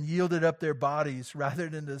command, and yielded up their bodies rather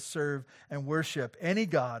than to serve and worship any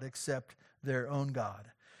god except their own God.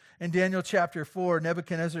 In Daniel chapter 4,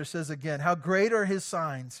 Nebuchadnezzar says again, how great are his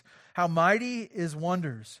signs, how mighty his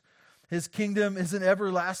wonders. His kingdom is an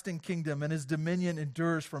everlasting kingdom, and his dominion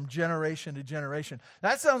endures from generation to generation.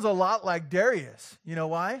 That sounds a lot like Darius. You know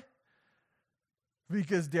why?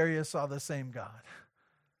 Because Darius saw the same God.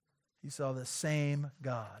 He saw the same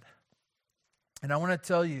God. And I want to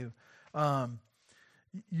tell you,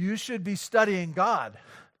 you should be studying God.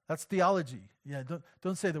 That's theology. Yeah,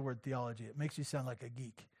 don't say the word theology. It makes you sound like a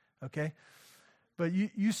geek. Okay? But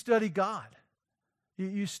you study God.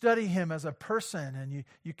 You study him as a person, and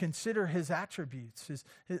you consider his attributes,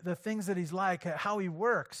 the things that he's like, how he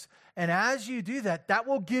works. And as you do that, that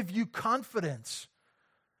will give you confidence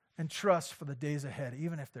and trust for the days ahead,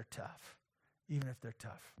 even if they're tough. Even if they're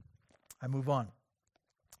tough. I move on.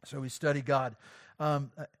 So we study God.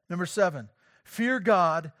 Number 7, fear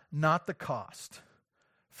God, not the cost.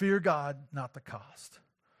 Fear God, not the cost.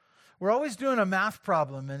 We're always doing a math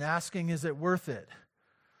problem and asking, is it worth it?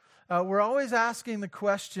 We're always asking the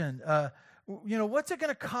question, what's it going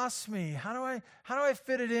to cost me? How do I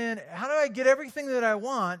fit it in? How do I get everything that I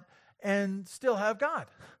want and still have God?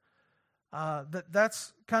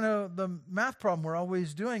 That's kind of the math problem we're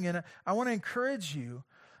always doing. And I want to encourage you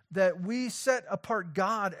that we set apart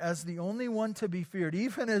God as the only one to be feared,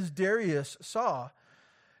 even as Darius saw.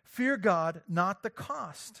 Fear God, not the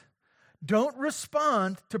cost. Don't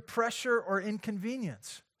respond to pressure or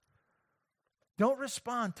inconvenience. Don't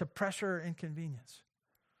respond to pressure or inconvenience.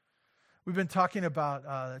 We've been talking about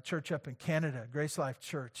the church up in Canada, Grace Life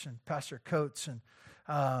Church, and Pastor Coates, and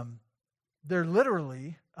they're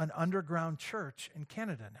literally an underground church in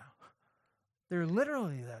Canada now. They're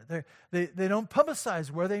literally there. They don't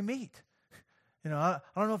publicize where they meet. I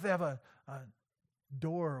don't know if they have a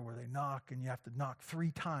door where they knock and you have to knock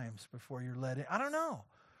 3 times before you're let in. I don't know.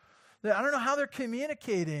 I don't know how they're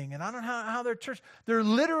communicating, and I don't know how their church. They're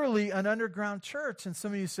literally an underground church. And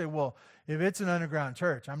some of you say, well, if it's an underground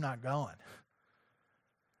church, I'm not going.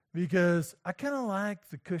 Because I kind of like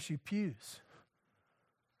the cushy pews.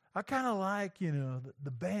 I kind of like, the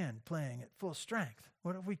band playing at full strength.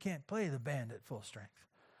 What if we can't play the band at full strength?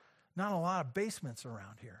 Not a lot of basements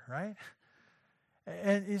around here, right?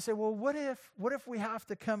 And you say, well, what if we have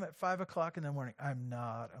to come at 5 o'clock in the morning? I'm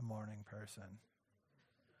not a morning person.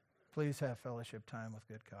 Please have fellowship time with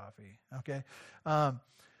good coffee, okay?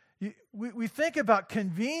 We think about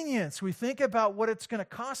convenience. We think about what it's going to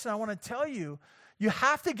cost. And I want to tell you, you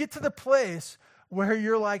have to get to the place where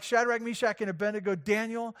you're like Shadrach, Meshach, and Abednego,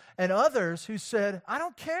 Daniel, and others who said, I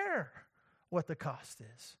don't care what the cost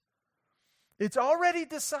is. It's already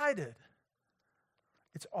decided.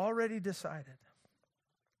 It's already decided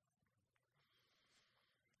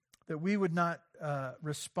that we would not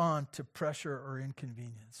respond to pressure or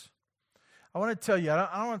inconvenience. I want to tell you, I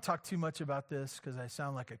don't want to talk too much about this because I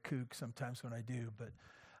sound like a kook sometimes when I do, but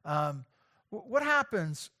what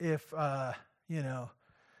happens if,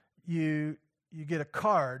 you get a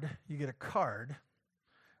card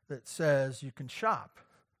that says you can shop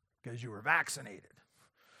because you were vaccinated.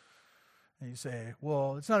 And you say,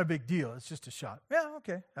 well, it's not a big deal. It's just a shot. Yeah,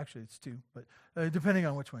 okay. Actually, it's 2, but depending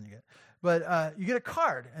on which one you get. But you get a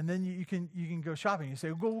card, and then you can go shopping. You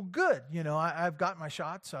say, well, good. I've got my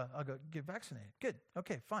shots. I'll go get vaccinated. Good.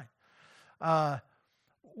 Okay, fine.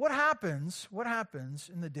 What happens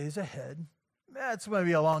in the days ahead? It's going to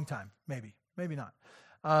be a long time. Maybe not.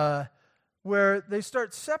 Where they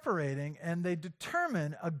start separating, and they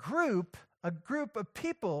determine a group of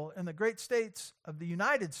people in the great states of the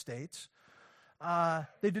United States.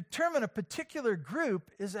 They determine a particular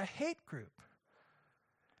group is a hate group.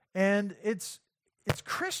 And it's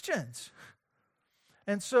Christians.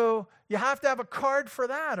 And so you have to have a card for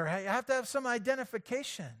that, or you have to have some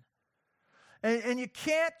identification. And you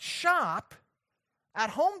can't shop at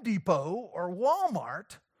Home Depot or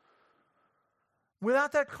Walmart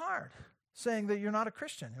without that card saying that you're not a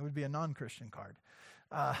Christian. It would be a non-Christian card.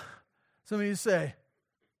 Some of you say,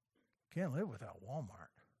 can't live without Walmart.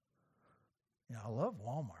 I love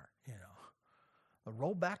Walmart, The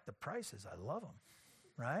roll back the prices, I love them,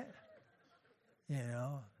 right?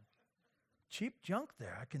 Cheap junk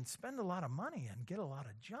there. I can spend a lot of money and get a lot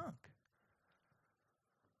of junk.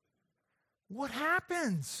 What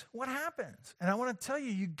happens? And I want to tell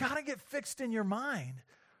you got to get fixed in your mind.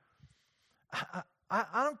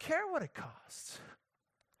 I don't care what it costs.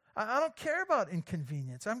 I don't care about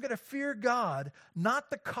inconvenience. I'm going to fear God, not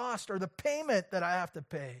the cost or the payment that I have to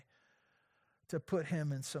pay to put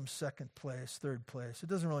him in some second place, third place. It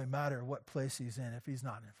doesn't really matter what place he's in if he's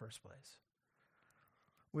not in first place.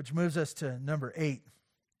 Which moves us to number 8.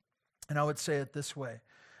 And I would say it this way.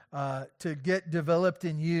 To get developed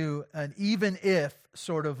in you an even if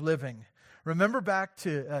sort of living. Remember back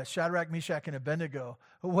to Shadrach, Meshach, and Abednego,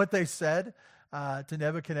 what they said to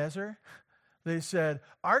Nebuchadnezzar? They said,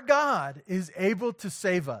 our God is able to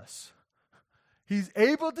save us. He's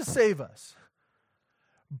able to save us.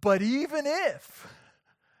 But even if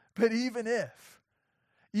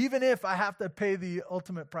I have to pay the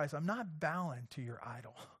ultimate price, I'm not bowing to your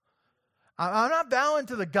idol. I'm not bowing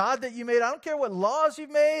to the God that you made. I don't care what laws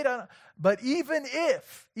you've made. But even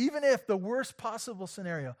if the worst possible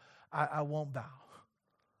scenario, I won't bow.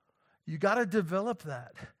 You got to develop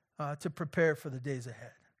that to prepare for the days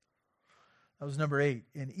ahead. That was number 8,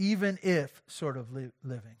 an even if sort of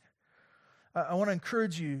living. I want to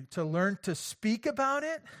encourage you to learn to speak about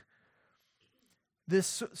it,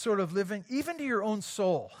 this sort of living, even to your own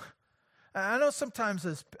soul. I know sometimes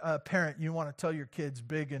as a parent you want to tell your kids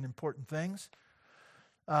big and important things.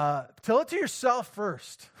 tell it to yourself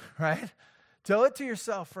first, right? Tell it to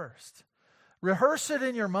yourself first. Rehearse it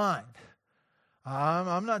in your mind.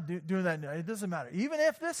 I'm not doing that. It doesn't matter. Even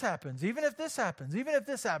if this happens, even if this happens, even if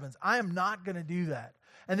this happens, I am not going to do that.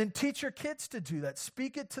 And then teach your kids to do that.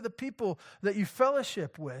 Speak it to the people that you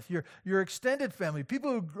fellowship with, your extended family,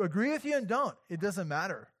 people who agree with you and don't. It doesn't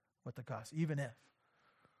matter what the cost, even if.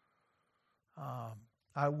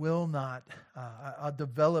 I will not, I'll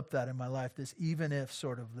develop that in my life, this even if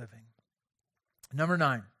sort of living. Number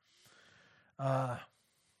 9.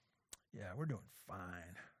 We're doing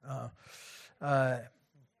fine.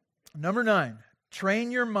 Number 9,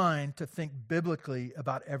 train your mind to think biblically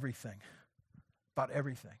about everything. About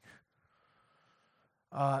everything.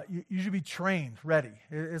 You should be trained, ready.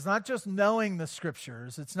 It's not just knowing the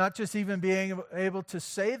Scriptures. It's not just even being able to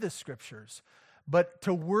say the Scriptures, but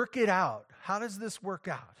to work it out. How does this work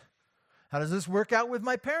out? How does this work out with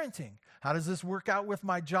my parenting? How does this work out with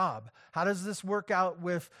my job? How does this work out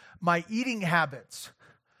with my eating habits?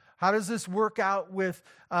 How does this work out with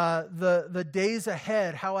the days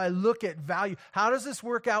ahead, how I look at value? How does this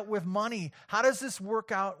work out with money? How does this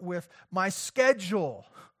work out with my schedule?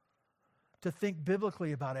 To think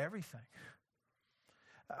biblically about everything.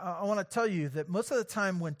 I want to tell you that most of the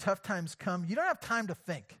time when tough times come, you don't have time to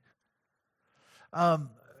think.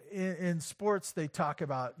 In sports, they talk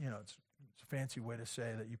about, it's a fancy way to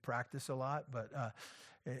say that you practice a lot, but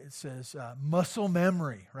it says muscle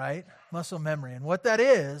memory, right? Muscle memory. And what that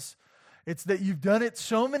is, it's that you've done it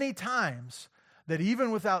so many times that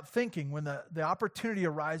even without thinking, when the opportunity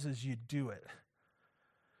arises, you do it.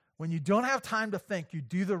 When you don't have time to think, you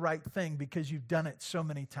do the right thing because you've done it so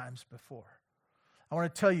many times before. I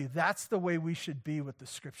want to tell you, that's the way we should be with the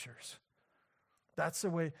Scriptures. That's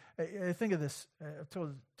the way. I think of this. I've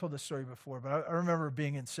told this story before, but I remember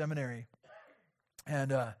being in seminary,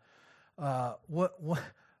 and one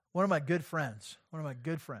of my good friends,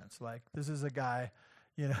 like this is a guy,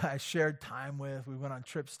 I shared time with. We went on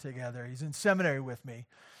trips together. He's in seminary with me,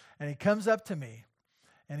 and he comes up to me,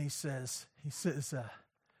 and he says,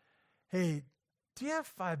 "Hey, do you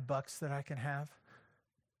have $5 that I can have?"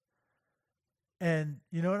 And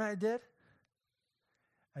you know what I did?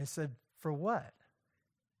 I said, "For what?"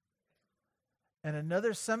 And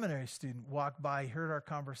another seminary student walked by, he heard our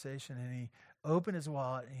conversation, and he opened his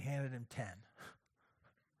wallet and he handed him 10.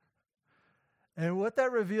 And what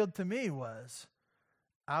that revealed to me was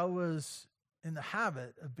I was in the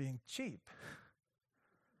habit of being cheap,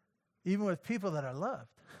 even with people that I loved.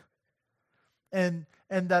 And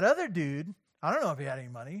that other dude, I don't know if he had any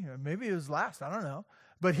money, or maybe it was last, I don't know.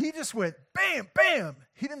 But he just went bam, bam.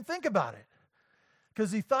 He didn't think about it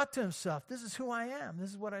because he thought to himself, this is who I am. This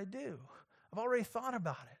is what I do. I've already thought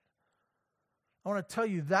about it. I want to tell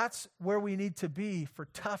you that's where we need to be for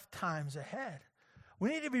tough times ahead. We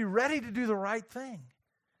need to be ready to do the right thing.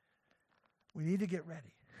 We need to get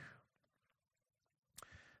ready.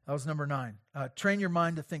 That was number 9. Train your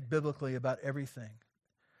mind to think biblically about everything.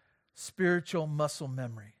 Spiritual muscle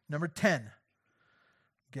memory. Number 10.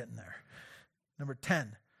 Getting there. Number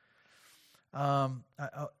 10. I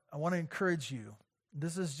want to encourage you.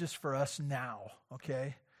 This is just for us now,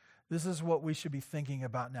 okay? This is what we should be thinking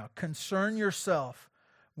about now. Concern yourself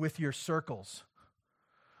with your circles.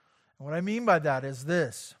 And what I mean by that is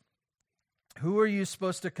this. Who are you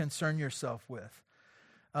supposed to concern yourself with?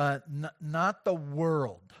 Not the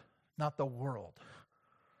world. Not the world.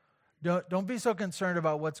 Don't be so concerned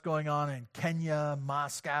about what's going on in Kenya,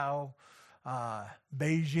 Moscow,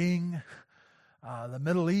 Beijing, the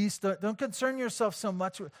Middle East. Don't concern yourself so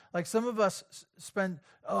much with, like some of us spend,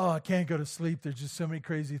 I can't go to sleep. There's just so many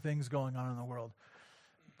crazy things going on in the world.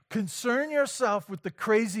 Concern yourself with the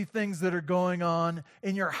crazy things that are going on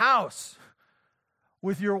in your house,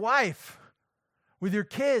 with your wife, with your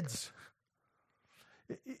kids.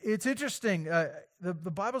 It's interesting. The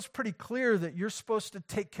Bible's pretty clear that you're supposed to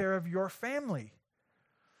take care of your family.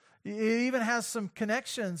 It even has some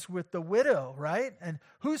connections with the widow, right? And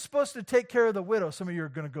who's supposed to take care of the widow? Some of you are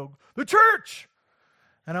going to go, the church!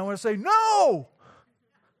 And I want to say, no!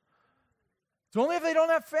 It's only if they don't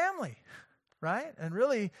have family, right? And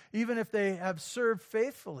really, even if they have served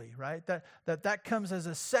faithfully, right? That comes as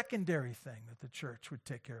a secondary thing that the church would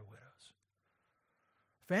take care of widows.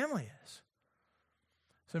 Family is.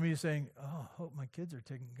 Some of you are saying, I hope my kids are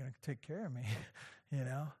going to take care of me,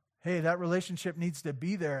 Hey, that relationship needs to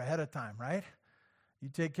be there ahead of time, right? You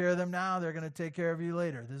take care of them now, they're going to take care of you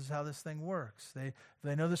later. This is how this thing works.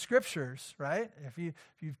 They know the Scriptures, right? If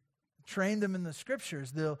you've trained them in the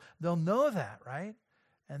Scriptures, they'll know that, right?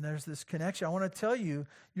 And there's this connection. I want to tell you,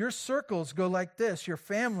 your circles go like this. Your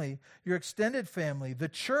family, your extended family, the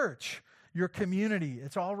church your community.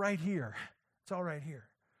 It's all right here. It's all right here.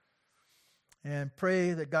 And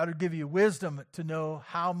pray that God would give you wisdom to know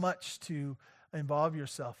how much to involve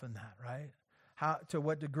yourself in that, right? How, to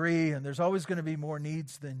what degree, and there's always going to be more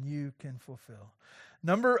needs than you can fulfill.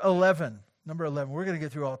 Number 11, we're going to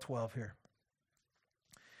get through all 12 here.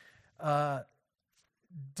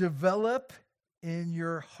 Develop in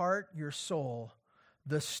your heart, your soul,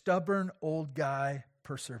 the stubborn old guy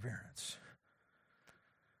perseverance.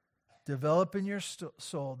 Develop in your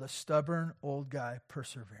soul the stubborn old guy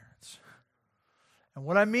perseverance. And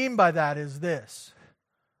what I mean by that is this.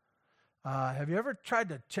 Have you ever tried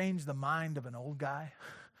to change the mind of an old guy?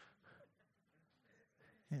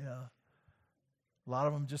 You know, a lot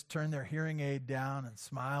of them just turn their hearing aid down and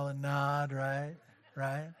smile and nod, right?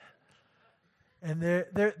 Right? And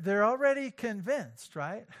they're already convinced,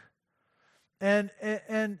 right? And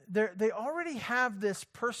they already have this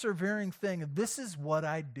persevering thing of, this is what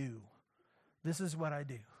I do. This is what I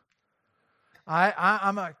do.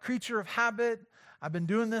 I'm a creature of habit. I've been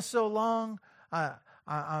doing this so long.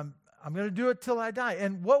 I'm going to do it till I die.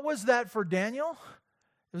 And what was that for Daniel?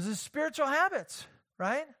 It was his spiritual habits,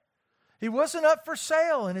 right? He wasn't up for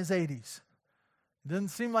sale in his 80s. It didn't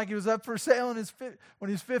seem like he was up for sale when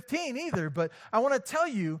he was 15 either. But I want to tell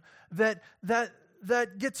you that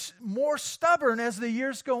gets more stubborn as the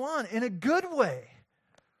years go on, in a good way.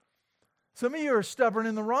 Some of you are stubborn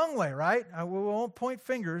in the wrong way, right? We won't point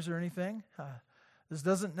fingers or anything. This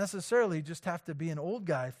doesn't necessarily just have to be an old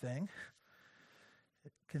guy thing.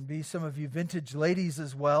 It can be some of you vintage ladies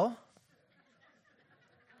as well.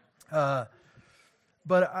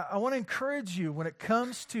 But I want to encourage you when it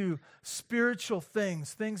comes to spiritual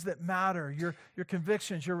things that matter, your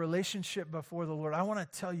convictions, your relationship before the Lord. I want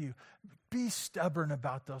to tell you, be stubborn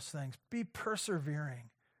about those things. Be persevering.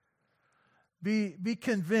 Be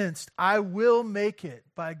convinced, I will make it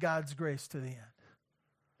by God's grace to the end.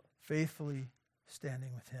 Faithfully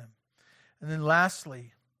standing with Him. And then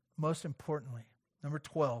lastly, most importantly, number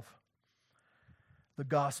 12, the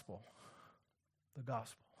gospel. The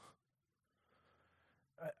gospel.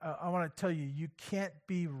 I want to tell you, you can't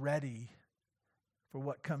be ready for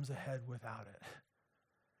what comes ahead without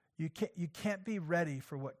it. You can't be ready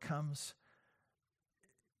for what comes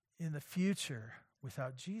in the future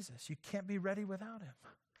without Jesus. You can't be ready without Him.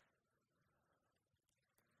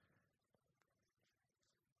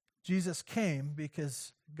 Jesus came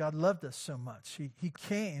because God loved us so much. He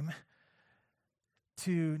came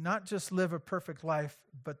to not just live a perfect life,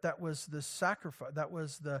 but that was the sacrifice. That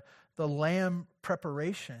was the lamb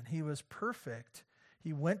preparation. He was perfect.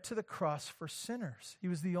 He went to the cross for sinners. He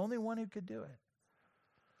was the only one who could do it.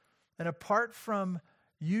 And apart from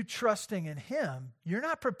you trusting in Him, you're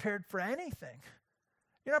not prepared for anything.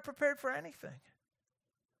 You're not prepared for anything.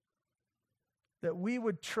 That we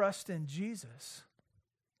would trust in Jesus.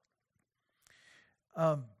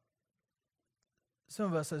 Some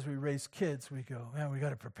of us, as we raise kids, we go, man, we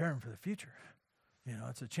got to prepare them for the future. You know,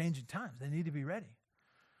 it's a changing times. They need to be ready.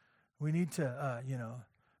 We need to,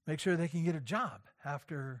 make sure they can get a job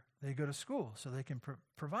after they go to school so they can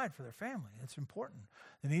provide for their family. It's important.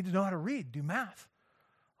 They need to know how to read, do math,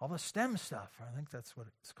 all the STEM stuff. I think that's what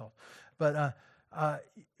it's called. But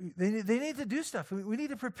they need to do stuff. We need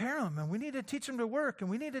to prepare them, and we need to teach them to work, and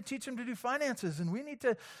we need to teach them to do finances, and we need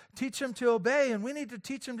to teach them to obey, and we need to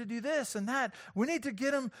teach them to do this and that. We need to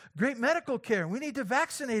get them great medical care. We need to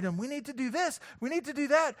vaccinate them. We need to do this. We need to do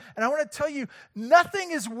that. And I want to tell you,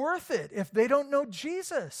 nothing is worth it if they don't know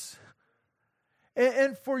Jesus.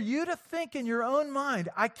 And for you to think in your own mind,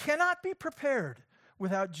 I cannot be prepared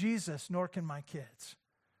without Jesus, nor can my kids.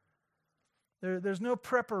 There's no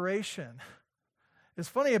preparation. It's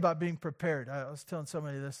funny about being prepared. I was telling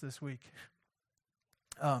somebody this week.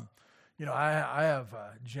 I have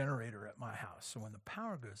a generator at my house, so when the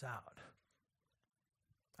power goes out,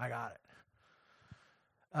 I got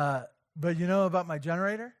it. But you know about my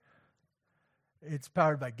generator? It's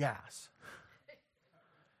powered by gas.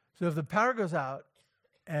 So if the power goes out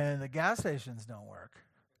and the gas stations don't work,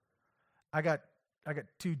 I got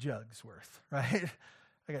 2 jugs worth, right?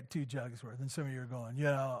 I got 2 jugs worth. And some of you are going,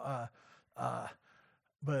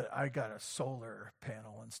 but I got a solar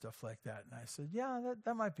panel and stuff like that. And I said, yeah,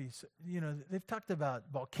 that might be, they've talked about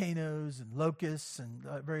volcanoes and locusts and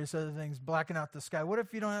various other things blacking out the sky. What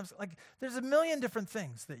if you don't have, there's a million different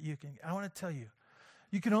things that you can, I want to tell you.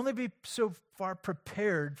 You can only be so far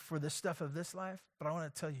prepared for the stuff of this life, but I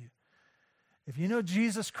want to tell you, if you know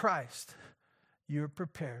Jesus Christ, you're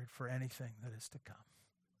prepared for anything that is to come.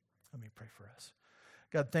 Let me pray for us.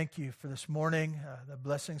 God, thank you for this morning, the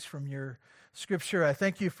blessings from your scripture. I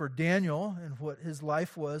thank you for Daniel and what his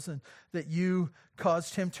life was, and that you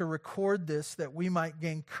caused him to record this, that we might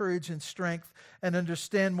gain courage and strength and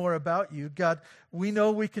understand more about you. God, we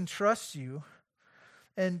know we can trust you.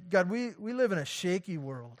 And God, we live in a shaky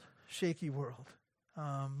world,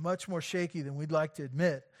 much more shaky than we'd like to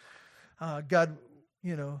admit. God,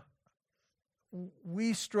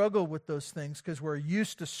 we struggle with those things because we're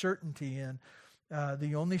used to certainty, and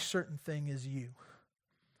the only certain thing is you.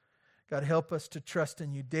 God, help us to trust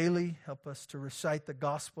in you daily. Help us to recite the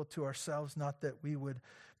gospel to ourselves, not that we would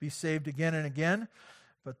be saved again and again,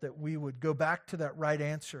 but that we would go back to that right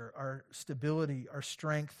answer, our stability, our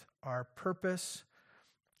strength, our purpose,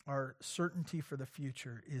 our certainty for the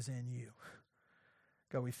future is in you.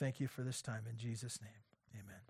 God, we thank you for this time. In Jesus' name, amen.